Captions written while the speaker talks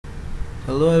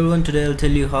Hello everyone, today I'll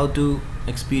tell you how to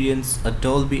experience a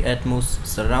Dolby Atmos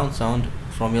surround sound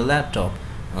from your laptop.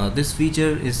 This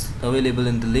feature is available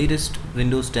in the latest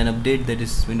Windows 10 update, that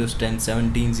is Windows 10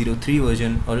 17.03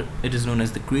 version, or it is known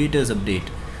as the creators update.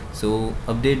 So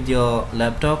update your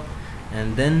laptop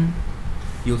and then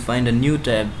you'll find a new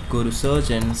tab. Go to search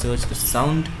and search the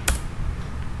sound.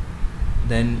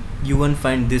 Then you won't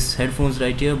find this headphones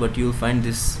right here, but you'll find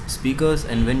this speakers,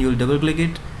 and when you'll double click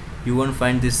it you won't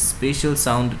find this spatial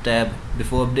sound tab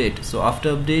before update. So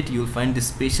after update you'll find this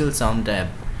spatial sound tab.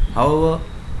 However,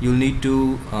 you'll need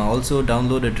to also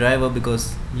download a driver,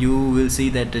 because you will see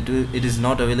that it is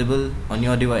not available on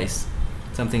your device,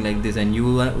 something like this, and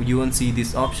you won't see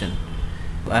this option.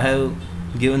 I have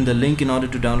given the link in order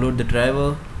to download the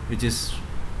driver, which is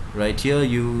right here.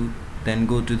 You then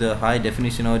go to the high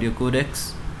definition audio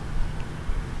codecs,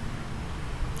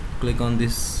 click on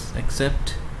this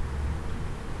accept,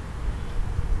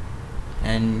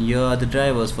 and here are the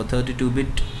drivers. For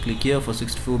 32-bit click here, for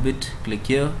 64-bit click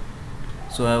here.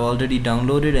 So I have already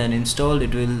downloaded and installed.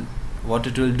 What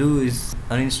it will do is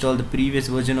uninstall the previous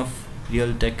version of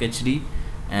Realtek HD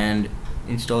and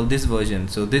install this version.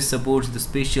 So this supports the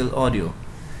spatial audio.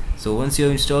 So once you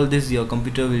have installed this, your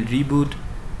computer will reboot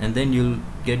and then you'll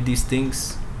get these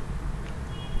things,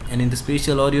 and in the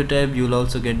spatial audio tab you'll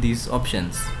also get these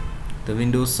options: the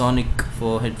Windows Sonic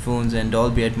for headphones and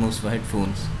Dolby Atmos for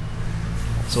headphones.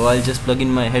 So I'll just plug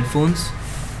in my headphones.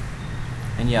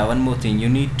 And yeah, one more thing, you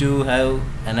need to have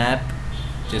an app.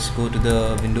 Just go to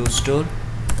the Windows Store,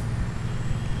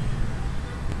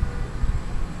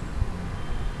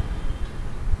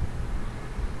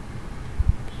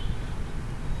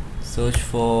 search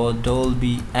for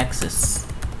Dolby Access.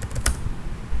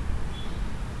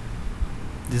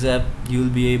 This app you will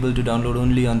be able to download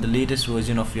only on the latest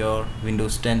version of your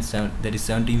Windows 10, that is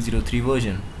 17.03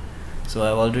 version. So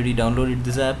I've already downloaded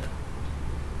this app.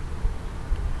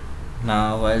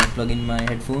 Now I'll plug in my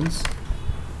headphones,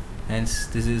 and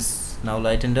this is now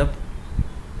lightened up,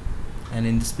 and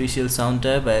in the spatial sound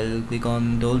tab I'll click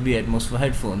on Dolby Atmos for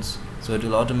headphones. So it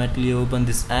will automatically open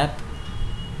this app,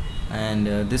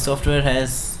 and this software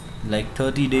has like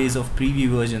 30 days of preview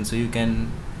version, so you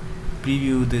can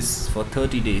preview this for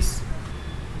 30 days.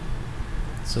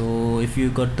 So if you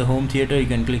got the home theater, you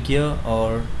can click here,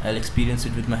 or I'll experience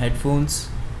it with my headphones.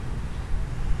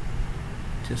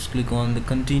 Just click on the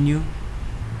continue,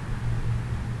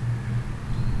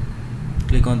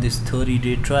 click on this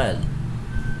 30-day trial,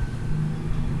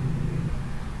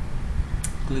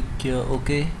 click here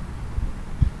OK.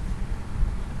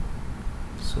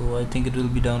 So I think it will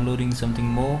be downloading something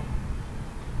more.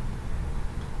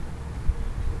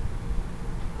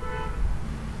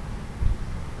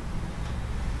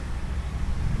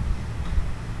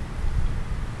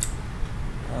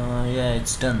 Yeah,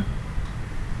 it's done.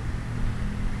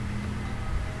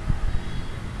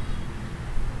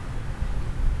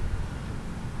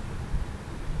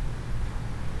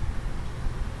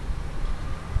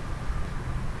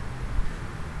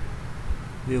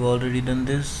 We've already done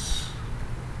this.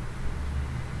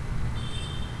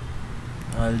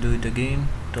 I'll do it again.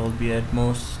 Dolby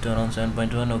Atmos, turn on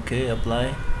 7.1, okay,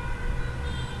 apply.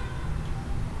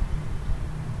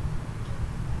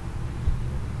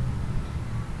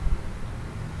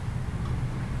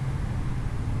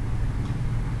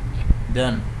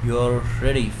 Done. You're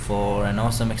ready for an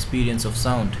awesome experience of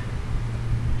sound.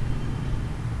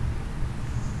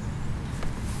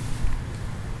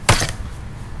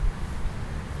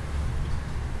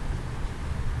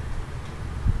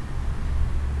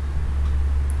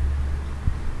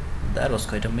 That was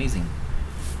quite amazing.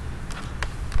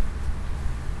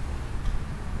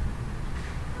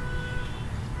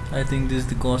 I think this is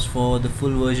the cost for the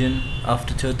full version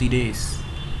after 30 days.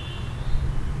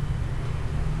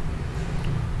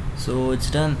 So it's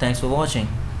done. Thanks for watching.